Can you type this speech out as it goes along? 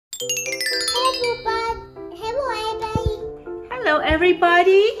Hello,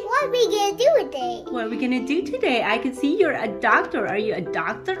 everybody. What are we gonna do today? What are we gonna do today? I can see you're a doctor. Are you a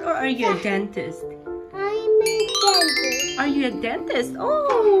doctor or are you a dentist? I'm a dentist. Are you a dentist?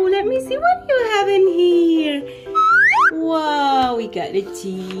 Oh, let me see what you have in here. Wow, we got the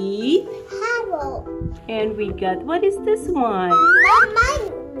teeth. Hello. And we got, what is this one?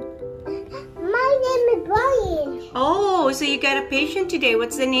 My name is Brian. Oh, so you got a patient today.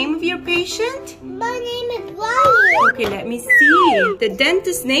 What's the name of your patient? My name is Brian. Okay, let me see. The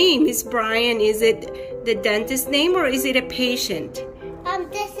dentist's name is Brian. Is it the dentist's name or is it a patient?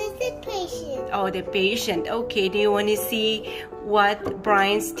 This is the patient. Oh, the patient. Okay, do you want to see what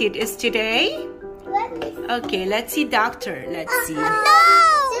Brian's teeth is today? Let me see. Okay, let's see, doctor. Let's see. No!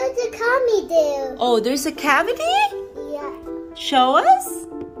 There's a cavity there. Oh, there's a cavity? Yeah. Show us.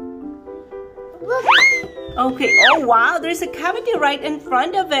 Look. Okay. Oh, wow. There's a cavity right in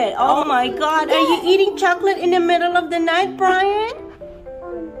front of it. Oh, my God. Are you eating chocolate in the middle of the night, Brian?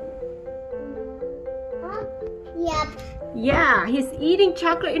 Yep. Yeah, he's eating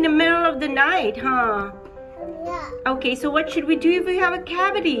chocolate in the middle of the night, huh? Yeah. Okay, so what should we do if we have a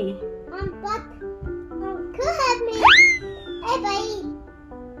cavity? Could have me. Hey, buddy.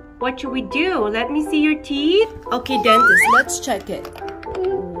 What should we do? Let me see your teeth. Okay, dentist, let's check it.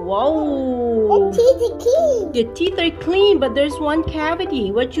 Whoa. The teeth are clean. The teeth are clean, but there's one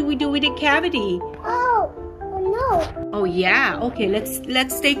cavity. What should we do with the cavity? Oh no. Oh yeah. Okay,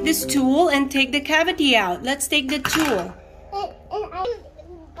 let's take this tool and take the cavity out. Let's take the tool.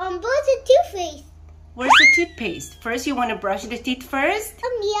 I'm where's the toothpaste? Where's the toothpaste? First, you want to brush the teeth first?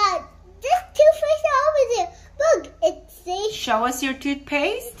 Yeah. This toothpaste is over there. Look, it says. Show us your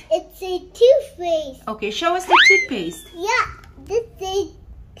toothpaste. It's a toothpaste. Okay, show us the toothpaste. Yeah, this is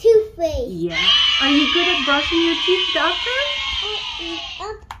toothpaste. Yeah. Are you good at brushing your teeth, doctor?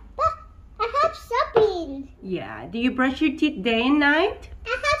 But I have something. Yeah. Do you brush your teeth day and night? I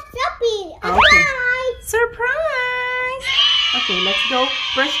have something. Okay. Surprise! Okay, let's go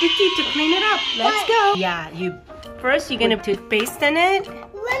brush the teeth to clean it up. Let's go. Yeah, you're gonna put toothpaste in it.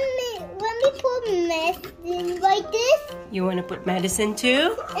 Let me put medicine like this. You wanna put medicine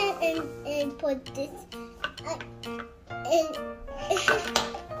too? And put this.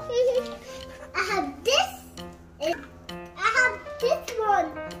 I have this. And I have this one.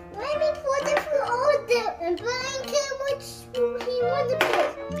 Let me put it for all there. And Brian can which he wants to put.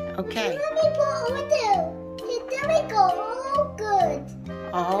 Okay. Let me put all there. There we go. All good.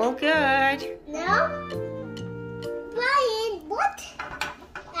 All good. Now, Brian, what?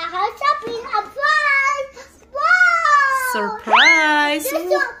 I have something. A prize. Wow! Surprise! There's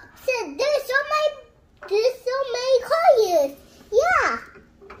so many colors. Yeah.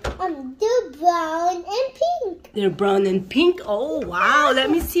 They're brown and pink. They're brown and pink. Oh wow! Let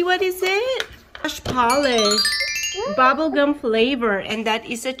me see, what is it? Brush polish, bubblegum flavor, and that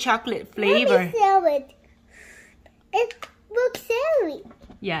is a chocolate flavor. Let me sell it. It looks silly.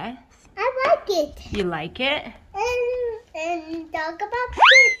 Yes. I like it. You like it? And talk about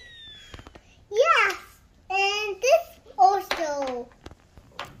this. Yes. And this also.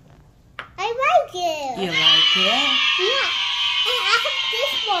 I like it. You like it? Yeah. And I have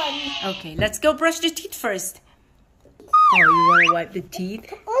this one. Okay, let's go brush the teeth first. Oh, you want to wipe the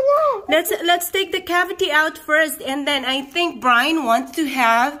teeth? Oh no. Let's take the cavity out first, and then I think Brian wants to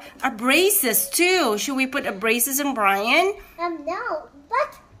have a braces too. Should we put a braces on Brian? No,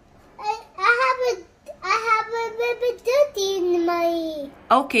 but I have a little bit dirty in my.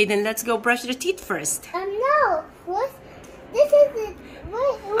 Okay, then let's go brush the teeth first. No. What? This is it.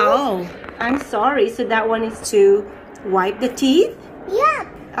 What? Oh, I'm sorry. So that one is to wipe the teeth? Yeah.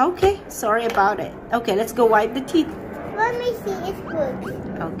 Okay, sorry about it. Okay, let's go wipe the teeth. Let me see. It's good.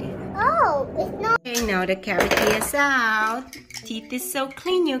 Okay. Oh, it's not. Okay, now the cavity is out. Teeth is so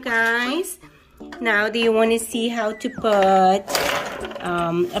clean, you guys. Now, do you want to see how to put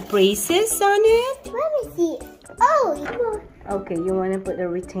a braces on it? Let me see. Oh. Okay, you want to put a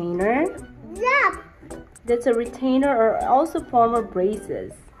retainer? Yeah. That's a retainer or also form of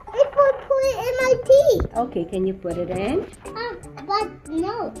braces. I put it in my teeth. Okay, can you put it in? But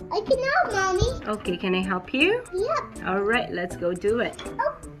no, I cannot, Mommy. Okay, can I help you? Yep. All right, let's go do it.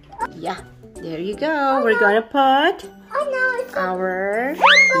 Oh. Yeah, there you go. We're gonna put Oh no, it's our.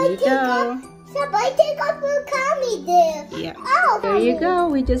 There you go. Somebody take off the camera there. Yeah. Oh, There you go.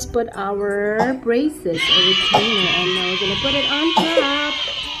 We just put our braces, a retainer, and now we're gonna put it on top.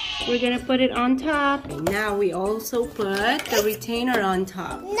 We're gonna put it on top. And now we also put the retainer on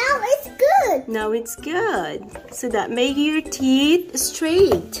top. Now it's good. Now it's good. So that makes your teeth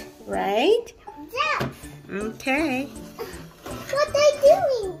straight, right? Yeah. Okay. What they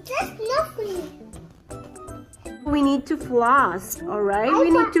doing? we need to floss, alright?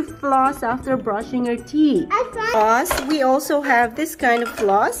 We need to floss after brushing your teeth. Floss, we also have this kind of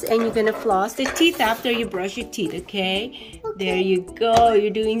floss, and you're gonna floss the teeth after you brush your teeth, okay? There you go.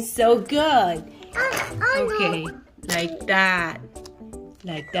 You're doing so good. Okay, like that.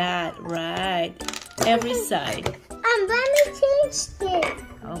 Like that, right. Every side. Let me change this.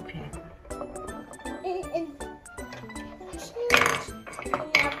 Okay.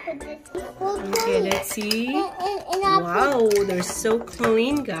 Okay, let's see. Wow, they're so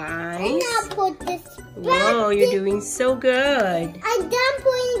clean, guys. And I'll put this Wow, you're doing so good. I'm done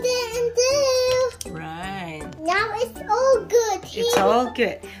putting it in there. Right. Now it's all good. It's all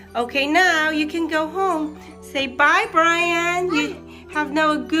good. Okay, now you can go home. Say bye, Brian. You have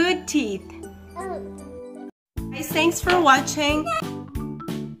now good teeth. Guys, thanks for watching.